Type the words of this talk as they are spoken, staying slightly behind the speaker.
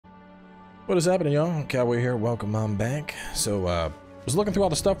What is happening, y'all? Cowboy here. Welcome on back. So, was looking through all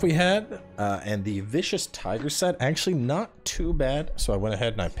the stuff we had, and the Vicious Tiger set, actually not too bad. So I went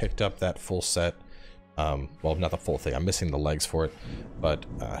ahead and I picked up that full set. Well, not the full thing. I'm missing the legs for it. But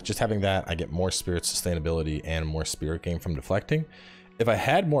just having that, I get more spirit sustainability and more spirit gain from deflecting. If I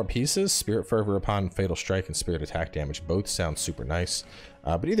had more pieces, Spirit Fervor upon Fatal Strike and Spirit Attack Damage both sound super nice.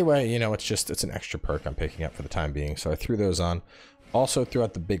 But either way, you know, it's an extra perk I'm picking up for the time being. So I threw those on. Also threw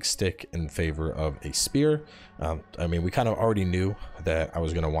out the big stick in favor of a spear. I mean, we kind of already knew that I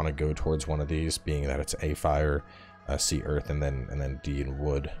was going to want to go towards one of these, being that it's A, fire, C, earth, and then D and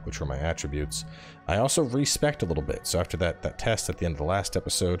wood, which were my attributes. I also respec'd a little bit. So after that test at the end of the last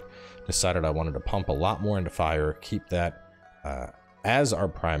episode, decided I wanted to pump a lot more into fire, keep that as our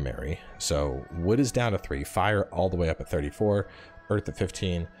primary. So wood is down to 3, fire all the way up at 34, earth at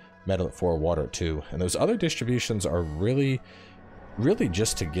 15, metal at 4, water at 2. And those other distributions are really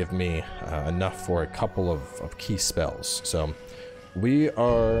just to give me enough for a couple of key spells. So we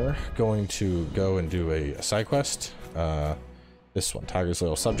are going to go and do a side quest. This one, Tiger's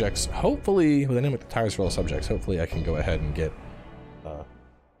Loyal Subjects. Hopefully, with the name of the Tiger's Loyal Subjects, hopefully I can go ahead and get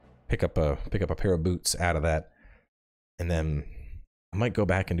pick up a pair of boots out of that, and then I might go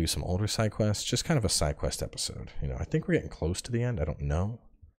back and do some older side quests. Just kind of a side quest episode. You know, I think we're getting close to the end. I don't know,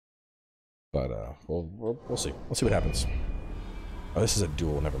 but we'll see. We'll see what happens. Oh, this is a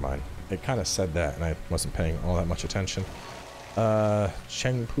duel, never mind. It kind of said that, and I wasn't paying all that much attention.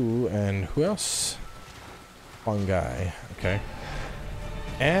 Cheng Pu and who else? Huang Gai, okay.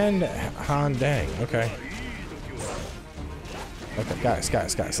 And Han Dang, okay. Okay, guys,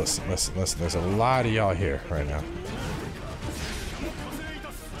 listen. There's a lot of y'all here right now.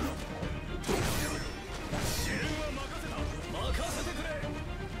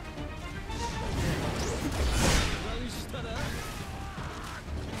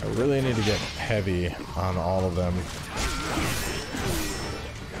 I really need to get heavy on all of them.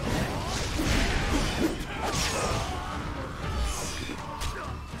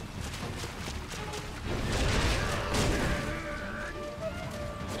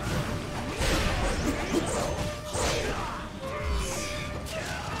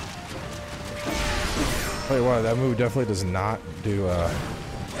 Wait, what? That move definitely does not do,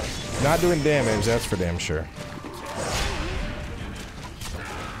 not doing damage, that's for damn sure.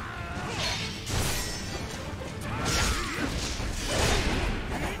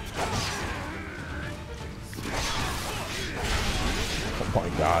 Oh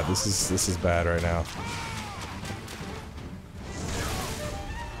my god, this is bad right now.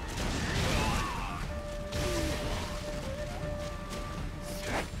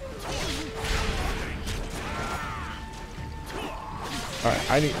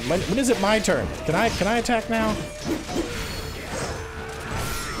 Alright, I need when is it my turn? Can I attack now?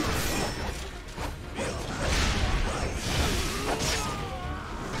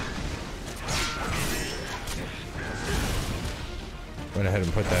 Went ahead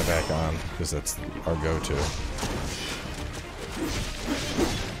and put that back on because that's our go-to.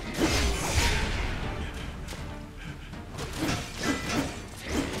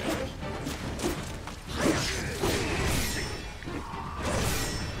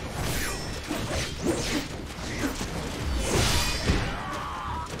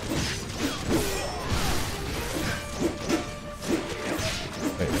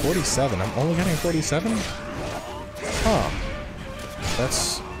 Wait, 47? I'm only getting 47? Huh.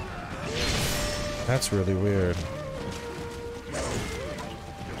 That's really weird.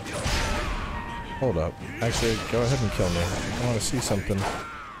 Hold up. Actually, go ahead and kill me. I want to see something.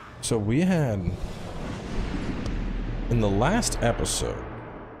 So we had... in the last episode,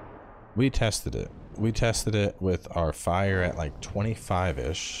 we tested it. We tested it with our fire at like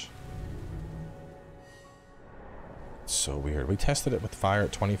 25-ish. It's so weird. We tested it with fire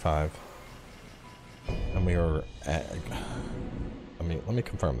at 25. And we were at... let me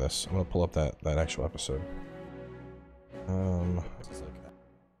confirm this. I'm gonna pull up that actual episode.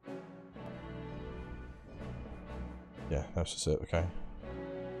 Yeah, that's just it. Okay.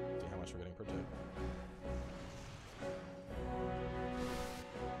 See how much we're getting per tick.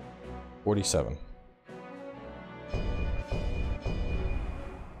 47.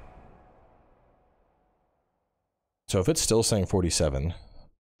 So if it's still saying 47,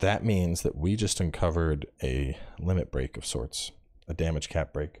 that means that we just uncovered a limit break of sorts. A damage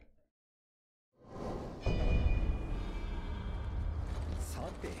cap break.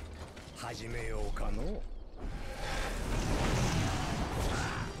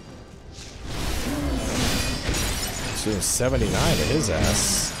 It's doing 79 to his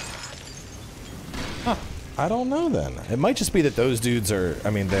ass. Huh. I don't know then. It might just be that those dudes are, I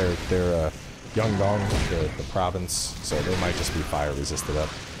mean, they're Yangdong, the province, so they might just be fire resisted up.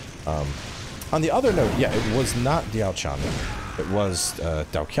 On the other note, yeah, it was not Diao Chan. It was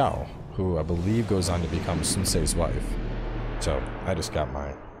Dao Qiao, who I believe goes on to become Sun Ce's wife. So I just got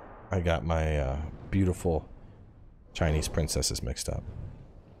my, beautiful Chinese princesses mixed up.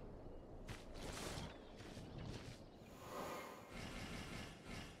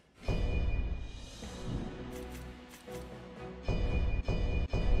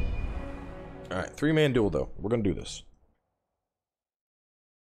 Alright, 3-man duel though. We're gonna do this.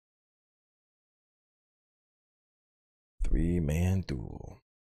 Three-man duel.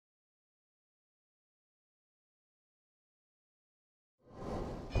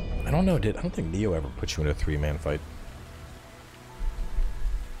 I don't know, I don't think Nioh ever put you in a 3-man fight.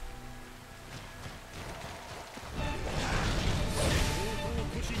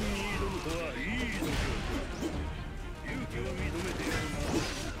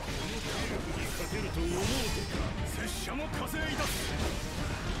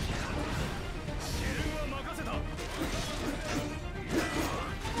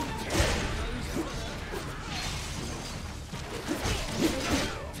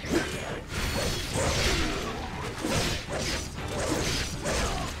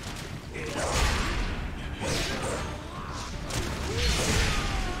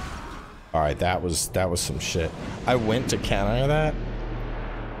 Alright, that was some shit. I went to counter that.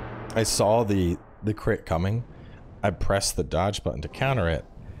 I saw the crit coming. I pressed the dodge button to counter it.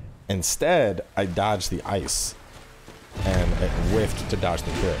 Instead, I dodged the ice. And it whiffed to dodge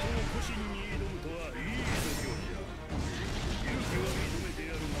the crit.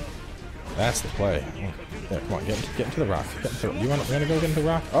 That's the play. Yeah, come on, get into the rock. You want to go get into the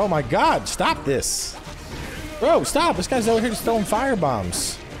rock? Oh my god, stop this! Bro, stop! This guy's over here just throwing fire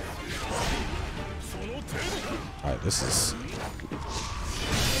bombs. Alright, this is...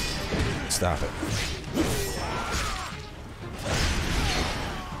 Stop it.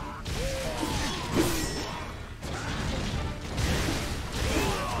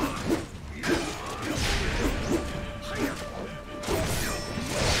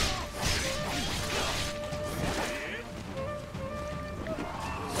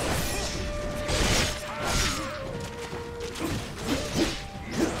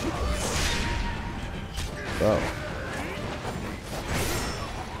 Oh.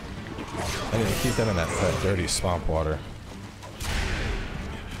 I need to keep them in that dirty swamp water.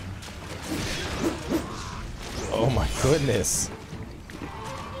 Oh my goodness.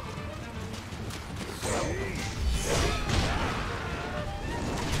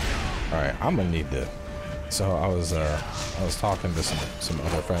 Alright, I'm gonna need to. So I was talking to some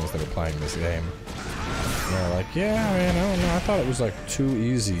other friends that are playing this game. And they're like, yeah, man, I don't know. I thought it was like too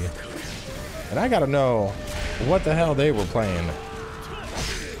easy. And I gotta know what the hell they were playing.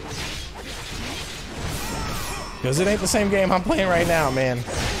 Because it ain't the same game I'm playing right now, man.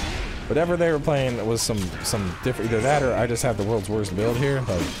 Whatever they were playing was some different, either that or I just have the world's worst build here.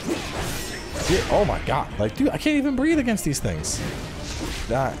 Like, dude, oh my god. Like, dude, I can't even breathe against these things.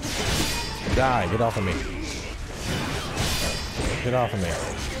 Die. Die. Get off of me. Get off of me.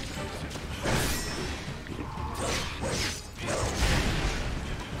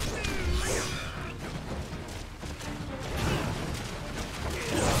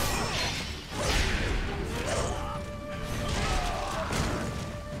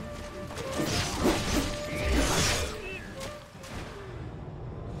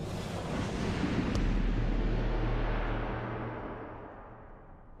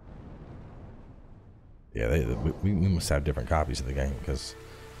 Yeah, we must have different copies of the game, because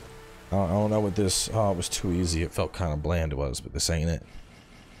I don't know what this. Oh, it was too easy. It felt kind of bland. It was, but this ain't it.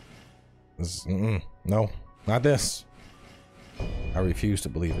 This, no, not this. I refuse to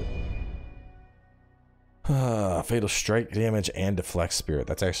believe it. Fatal strike damage and deflect spirit.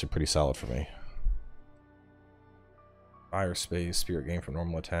 That's actually pretty solid for me. Fire space, spirit gain for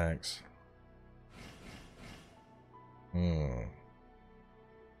normal attacks.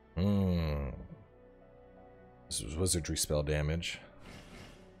 This was wizardry spell damage.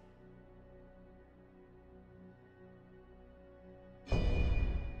 I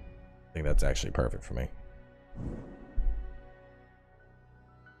think that's actually perfect for me.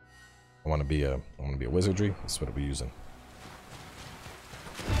 I want to be a wizardry. That's what I'll be using.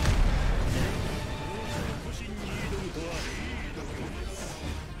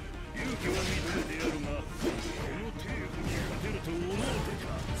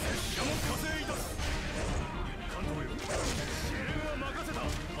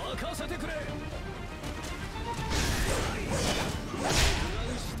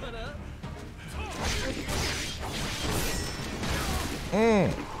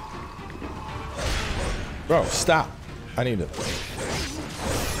 Bro, stop. I need it.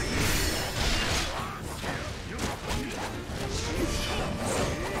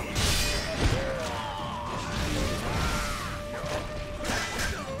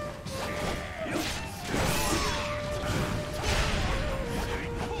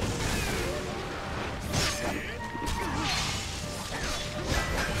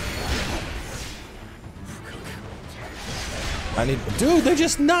 Dude, they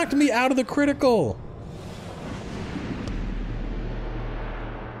just knocked me out of the critical.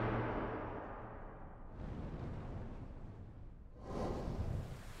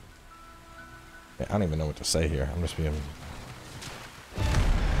 I don't even know what to say here. I'm just being...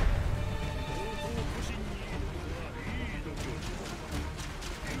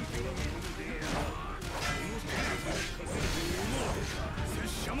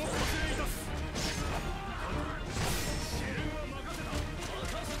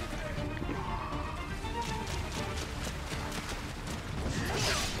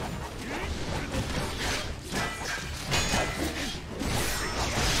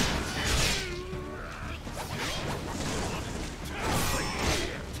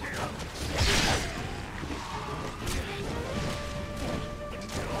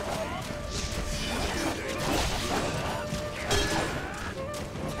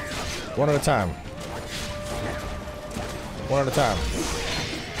 One at a time. One at a time.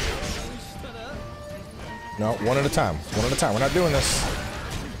 No, one at a time. One at a time. We're not doing this.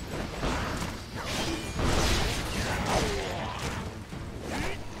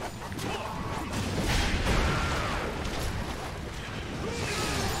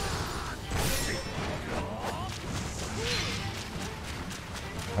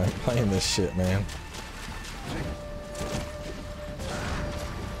 I ain't playing this shit, man.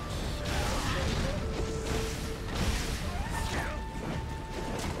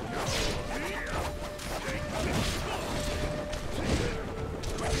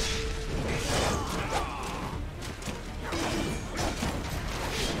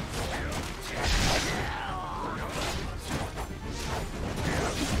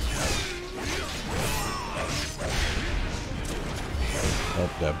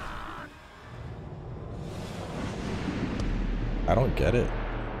 Deb. I don't get it.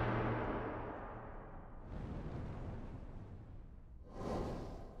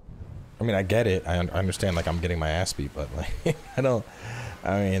 I mean, I get it. I understand, like, I'm getting my ass beat, but, like, I don't...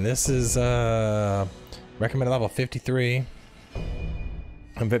 I mean, this is, recommended level 53.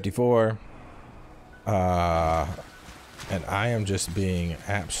 I'm 54. And I am just being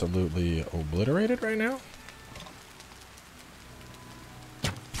absolutely obliterated right now.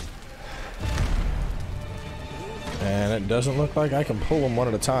 And it doesn't look like I can pull them one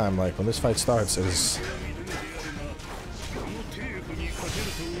at a time. Like, when this fight starts, it's...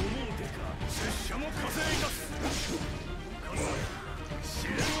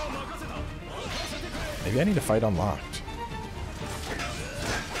 Maybe I need to fight unlocked.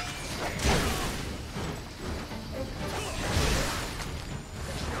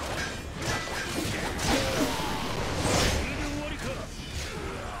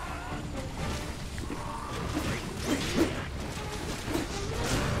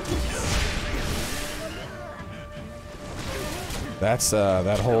 That's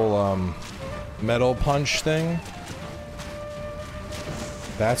that whole metal punch thing.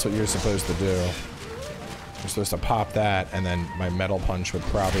 That's what you're supposed to do. You're supposed to pop that, and then my metal punch would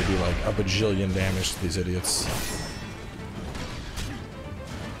probably do like a bajillion damage to these idiots.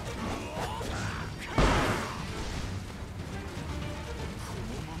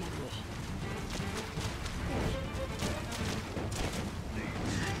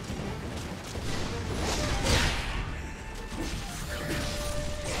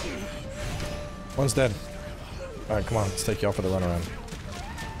 One's dead. Alright, come on, let's take y'all for the runaround.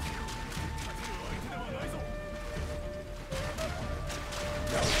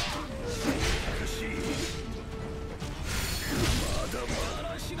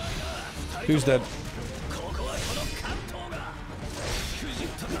 Who's dead?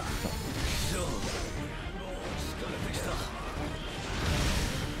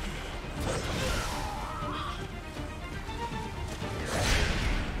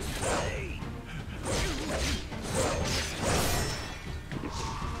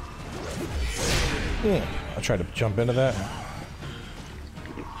 I tried to jump into that.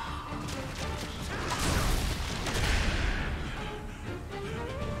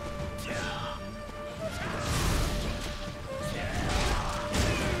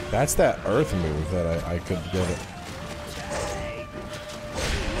 That's that earth move that I could get it.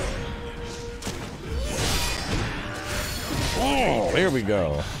 Oh, here we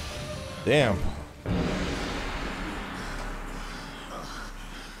go. Damn.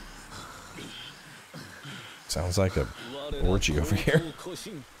 Sounds like a orgy over here.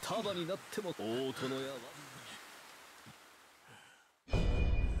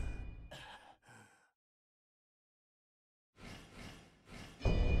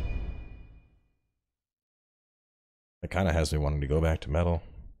 It kind of has me wanting to go back to metal.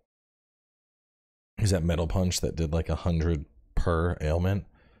 Is that metal punch that did like 100 per ailment?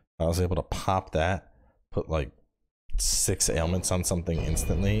 I was able to pop that, put like 6 ailments on something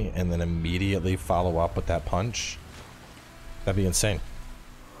instantly, and then immediately follow up with that punch. That'd be insane.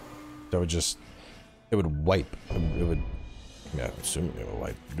 That would just, it would wipe. It would, yeah, assuming it would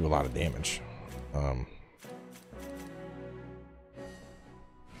wipe, do a lot of damage.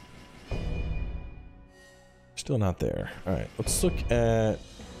 Still not there. All right, let's look at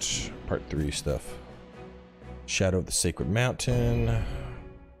part 3 stuff. Shadow of the Sacred Mountain.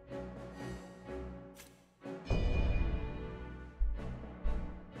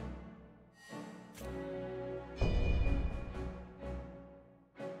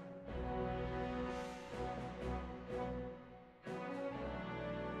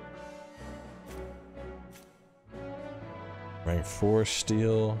 Rank 4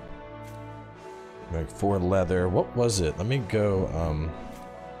 steel. Rank 4 leather. What was it? Let me go.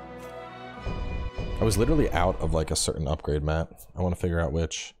 I was literally out of like a certain upgrade map. I want to figure out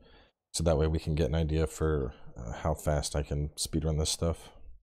which, so that way we can get an idea for how fast I can speedrun this stuff.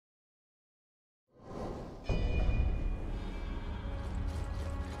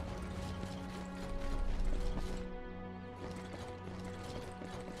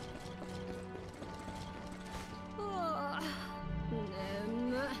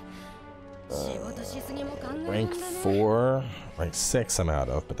 Rank 4, rank 6 I'm out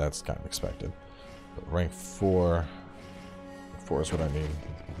of, but that's kind of expected. But rank 4 is what I mean.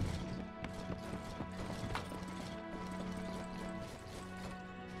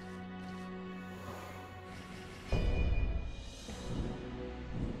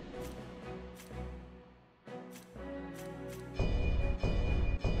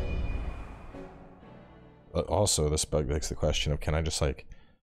 But also, this bug begs the question of, can I just like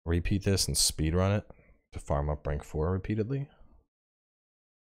repeat this and speedrun it to farm up rank 4 repeatedly?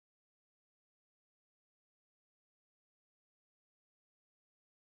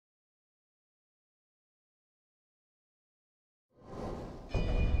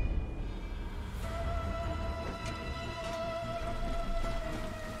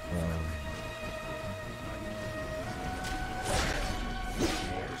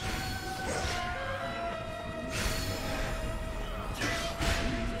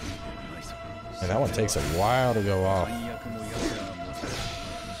 And that one takes a while to go off.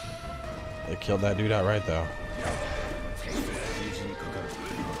 They killed that dude outright though.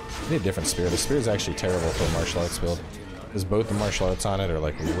 I need a different spear. The spear is actually terrible for a martial arts build, because both the martial arts on it are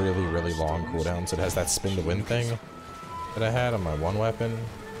like really, really long cooldowns. It has that spin to win thing that I had on my one weapon.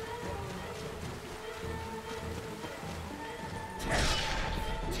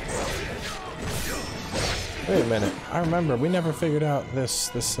 Wait a minute. I remember we never figured out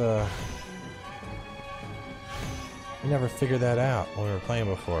we never figured that out when we were playing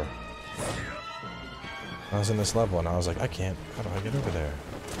before. I was in this level and I was like, I can't. How do I get over there?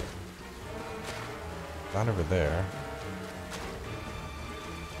 Not over there.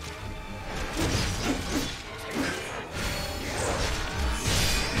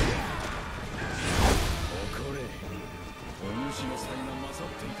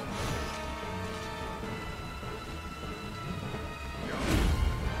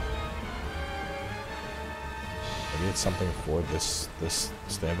 Maybe it's something for this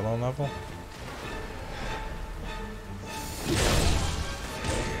standalone level.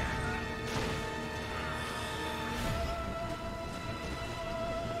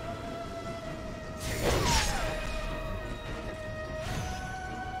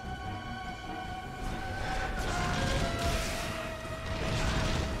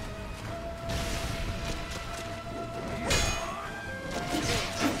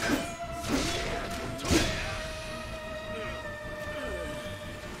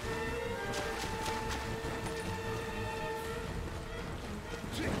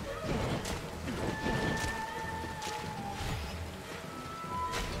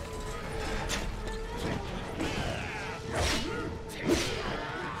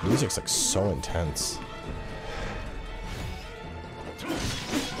 Music's like so intense.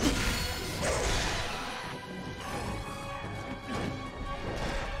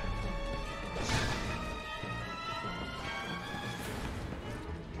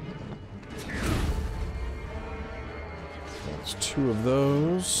 That's 2 of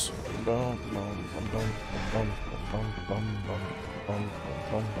those.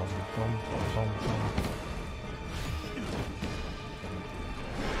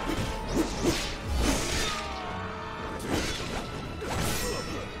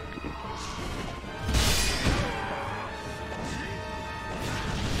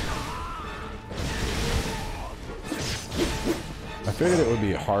 I figured it would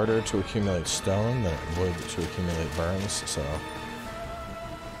be harder to accumulate stone than it would to accumulate burns, so...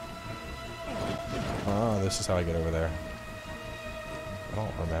 Oh, this is how I get over there. I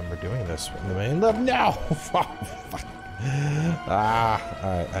don't remember doing this in the main level. No!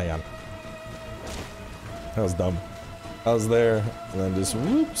 Alright, hang on. That was dumb. I was there, and then just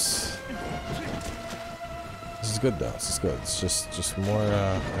whoops. This is good though, this is good. It's just more, you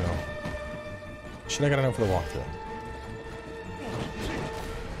know... Shit I gotta know for the walkthrough.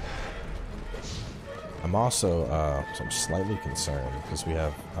 I'm also, so I'm slightly concerned, because we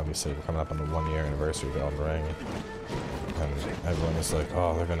have, obviously, we're coming up on the 1-year anniversary of Elden Ring, and everyone is like,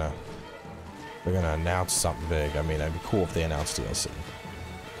 oh, they're gonna announce something big. I mean, it'd be cool if they announced DLC.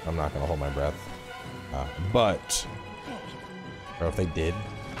 I'm not gonna hold my breath. But, or if they did,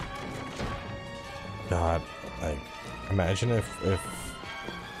 God, like, imagine if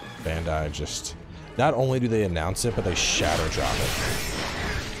Bandai just, not only do they announce it, but they shadow drop it.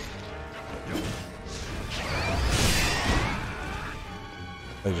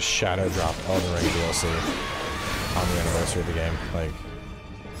 They just shadow drop Elden Ring DLC on the anniversary of the game, like,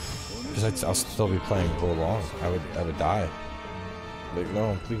 because I'll still be playing go along. I would die. Like,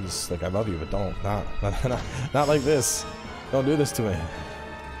 no, please, like, I love you, but don't, not like this. Don't do this to me.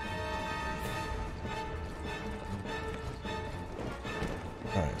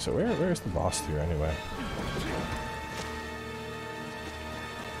 All right, so where's the boss here anyway?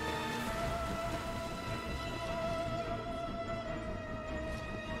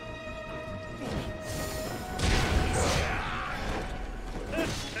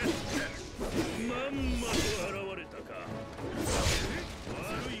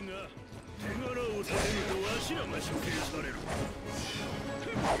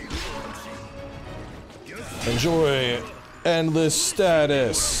 Enjoy endless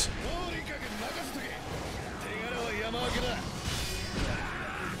status.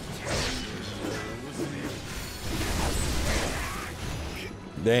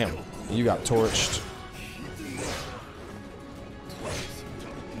 Damn, you got torched.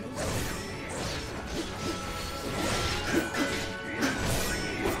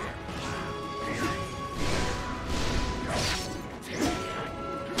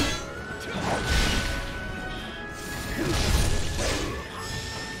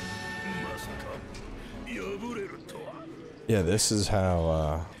 Yeah, this is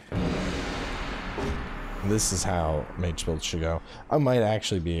how mage build should go. I might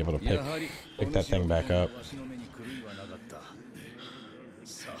actually be able to pick that thing back up.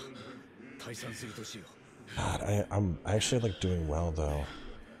 God, I'm actually like doing well though.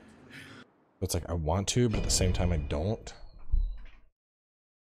 It's like I want to, but at the same time I don't.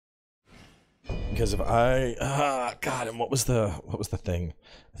 Because if I God, and what was the thing?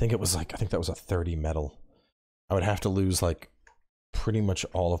 I think that was a 30 metal. I would have to lose like pretty much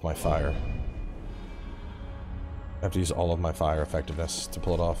all of my fire. I have to use all of my fire effectiveness to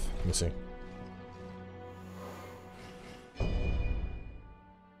pull it off. Let me see.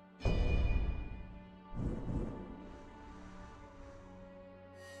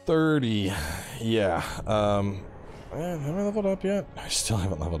 $30. Yeah. Have I leveled up yet? I still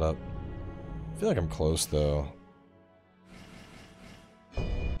haven't leveled up. I feel like I'm close though.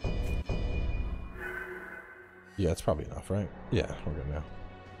 Yeah, it's probably enough, right? Yeah, we're good now.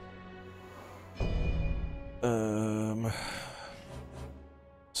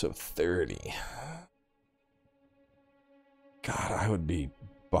 So 30. God, I would be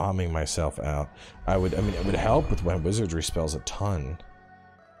bombing myself out. I mean, it would help with my wizardry spells a ton.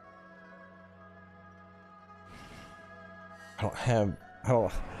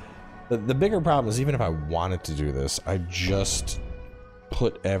 The bigger problem is even if I wanted to do this, I just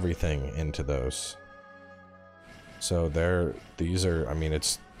put everything into those. So these are, I mean,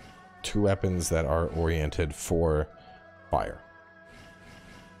 it's 2 weapons that are oriented for fire.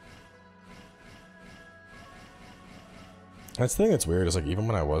 That's the thing that's weird is like even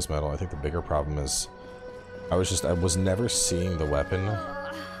when I was metal, I think the bigger problem is I was never seeing the weapon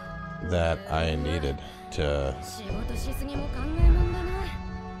that I needed to.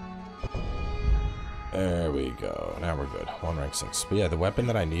 There we go. Now we're good. 1 rank 6. But yeah, the weapon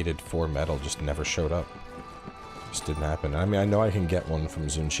that I needed for metal just never showed up. Just didn't happen. I mean, I know I can get one from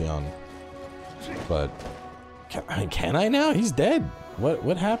Zunqian, but can I now? He's dead.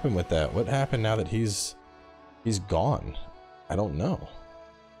 What happened with that? What happened now that he's gone? I don't know.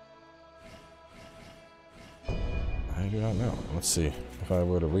 I do not know. Let's see. if I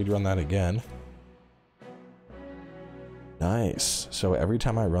were to rerun that again. Nice. So every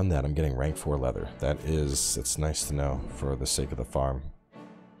time I run that, I'm getting rank 4 leather. It's nice to know for the sake of the farm.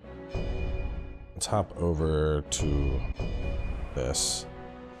 Let's hop over to this,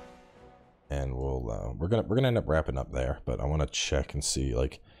 and we're gonna end up wrapping up there. But I want to check and see,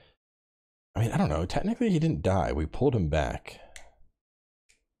 like, I mean, I don't know. Technically, he didn't die. We pulled him back.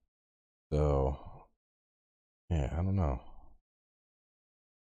 So, yeah, I don't know.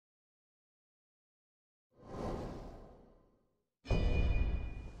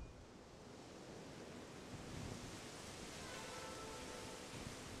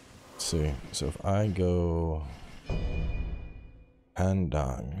 See, so if I go,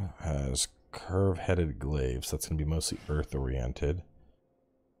 Handong has curve-headed glaives. That's going to be mostly earth-oriented.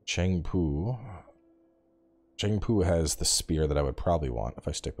 Chengpu has the spear that I would probably want if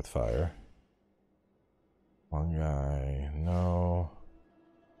I stick with fire. One guy, no.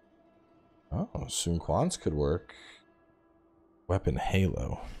 Oh, Sun Quan's could work. Weapon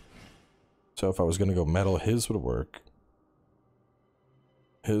Halo. So if I was going to go metal, his would work.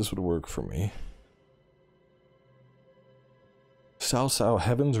 His would work for me. Cao Cao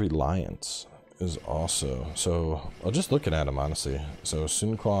Heaven's Reliance is also... So, I'll just looking at him, honestly. So,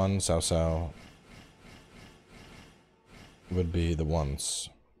 Sun Quan, Cao Cao would be the ones.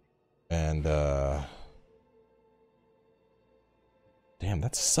 And, damn,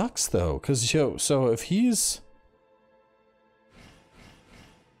 that sucks, though. Because, yo, so if he's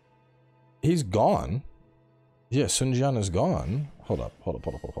gone... Yeah, Sun Jian is gone. Hold up.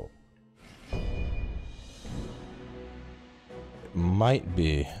 It might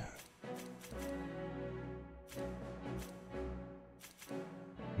be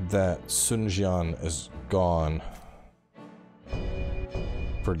that Sun Jian is gone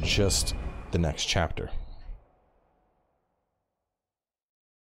for just the next chapter.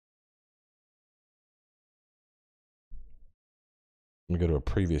 Let me go to a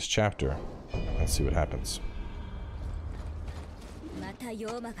previous chapter. Let's see what happens.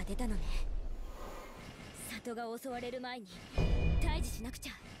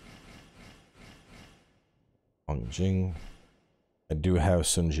 Hongjing. I do have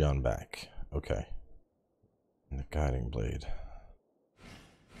Sun Jian back. Okay. And the guiding blade.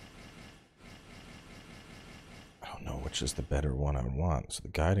 I don't know which is the better one I would want. So the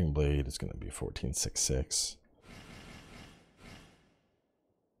guiding blade is going to be 1466.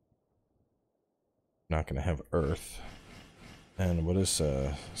 Not going to have earth. And what is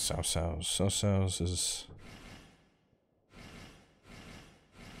Cao Cao's? Cao Cao's is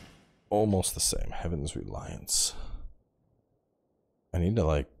almost the same. Heaven's Reliance. I need to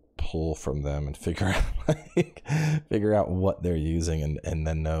like pull from them and figure out what they're using and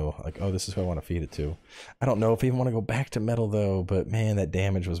then know like, oh, this is who I want to feed it to. I don't know if I even want to go back to metal though, but man, that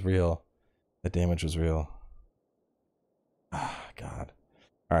damage was real. That damage was real. Ah, God.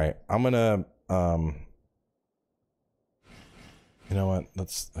 All right, I'm gonna you know what?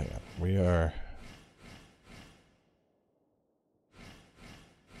 Let's hang on. We are.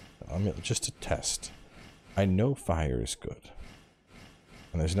 I mean, just to test. I know fire is good,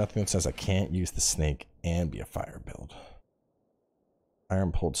 and there's nothing that says I can't use the snake and be a fire build.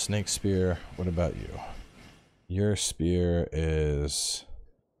 Iron pulled snake spear. What about you? Your spear is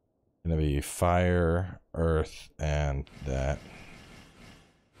gonna be fire, earth, and that.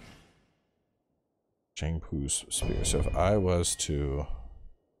 Chengpu's spear. So if I was to...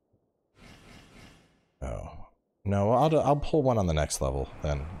 Oh. No, I'll pull one on the next level,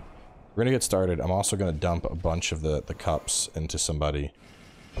 then. We're gonna get started. I'm also gonna dump a bunch of the cups into somebody,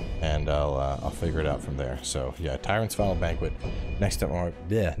 and I'll figure it out from there. So, yeah, Tyrant's Final Banquet. Next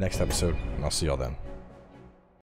episode, and I'll see y'all then.